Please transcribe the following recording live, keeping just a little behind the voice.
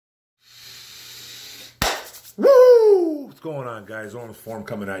going on, guys? On the form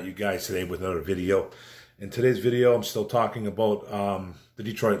coming at you guys today with another video. In today's video, I'm still talking about the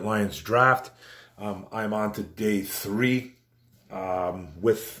Detroit Lions draft. I'm on to day 3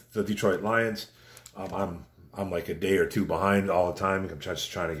 with the Detroit Lions. I'm like a day or two behind all the time. I'm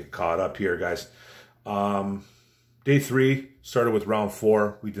just trying to get caught up here, guys. Day 3 started with round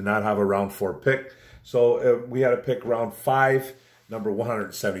 4. We did not have a round 4 pick, so we had to pick round 5, number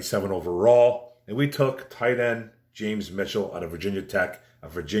 177 overall, and we took tight end James Mitchell out of Virginia Tech, a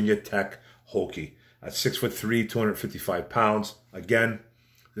Virginia Tech Hokie. At 6'3", 255 pounds. Again,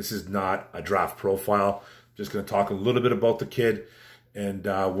 this is not a draft profile. I'm just going to talk a little bit about the kid, and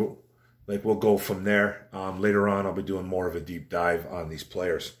we'll go from there. Later on, I'll be doing more of a deep dive on these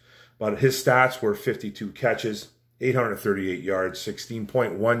players. But his stats were 52 catches, 838 yards,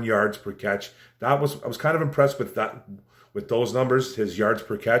 16.1 yards per catch. I was kind of impressed with that, with those numbers, his yards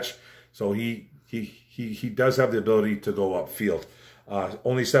per catch. So he does have the ability to go upfield.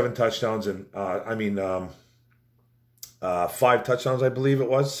 Only 7 touchdowns and 5 touchdowns, I believe it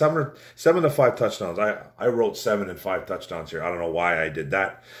was. 7 to 5 touchdowns. I wrote 7 and 5 touchdowns here. I don't know why I did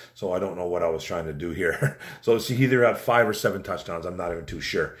that. So I don't know what I was trying to do here. So he either had 5 or 7 touchdowns. I'm not even too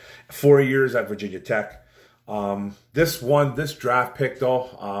sure. 4 years at Virginia Tech. This draft pick though,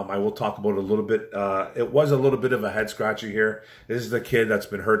 I will talk about it a little bit. It was a little bit of a head scratcher here. This is the kid that's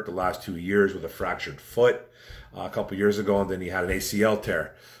been hurt the last 2 years with a fractured foot a couple years ago, and then he had an ACL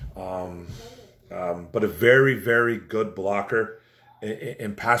tear. But a very, very good blocker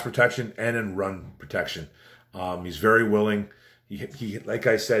in pass protection and in run protection. He's very willing. He like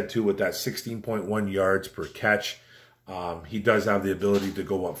I said too, with that 16.1 yards per catch, he does have the ability to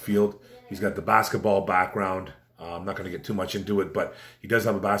go upfield. He's got the basketball background. I'm not going to get too much into it, but he does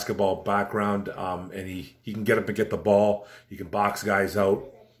have a basketball background, and he can get up and get the ball. He can box guys out,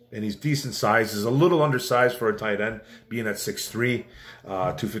 and he's decent size. He's a little undersized for a tight end, being at 6'3",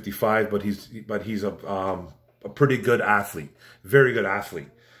 255, but he's a pretty good athlete, very good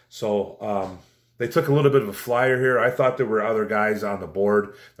athlete. So they took a little bit of a flyer here. I thought there were other guys on the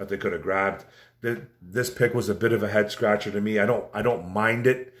board that they could have grabbed. This pick was a bit of a head scratcher to me. I don't mind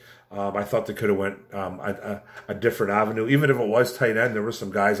it. I thought they could have went a different avenue. Even if it was tight end, there were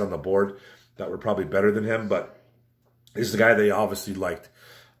some guys on the board that were probably better than him, but this is the guy they obviously liked.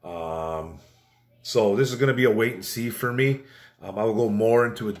 So this is going to be a wait and see for me. I will go more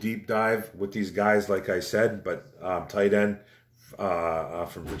into a deep dive with these guys, like I said, but tight end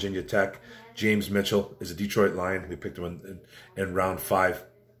from Virginia Tech, James Mitchell, is a Detroit Lion. We picked him in round 5.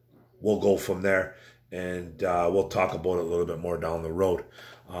 We'll go from there, and we'll talk about it a little bit more down the road.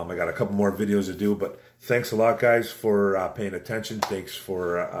 I got a couple more videos to do, but thanks a lot, guys, for paying attention. Thanks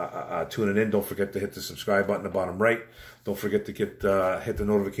for tuning in. Don't forget to hit the subscribe button in the bottom right. Don't forget to hit the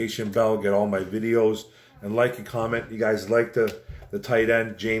notification bell, get all my videos, and like and comment. You guys like the tight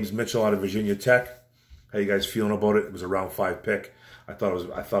end, James Mitchell out of Virginia Tech. How you guys feeling about it? It was a round 5 pick. I thought it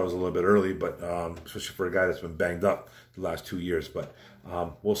was a little bit early, but especially for a guy that's been banged up the last 2 years. But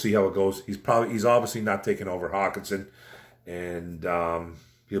we'll see how it goes. He's obviously not taking over Hawkinson, and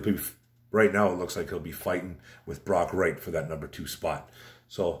he'll be, right now it looks like he'll be fighting with Brock Wright for that number 2 spot.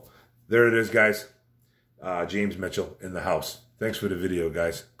 So there it is, guys. James Mitchell in the house. Thanks for the video,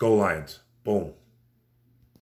 guys. Go Lions. Boom.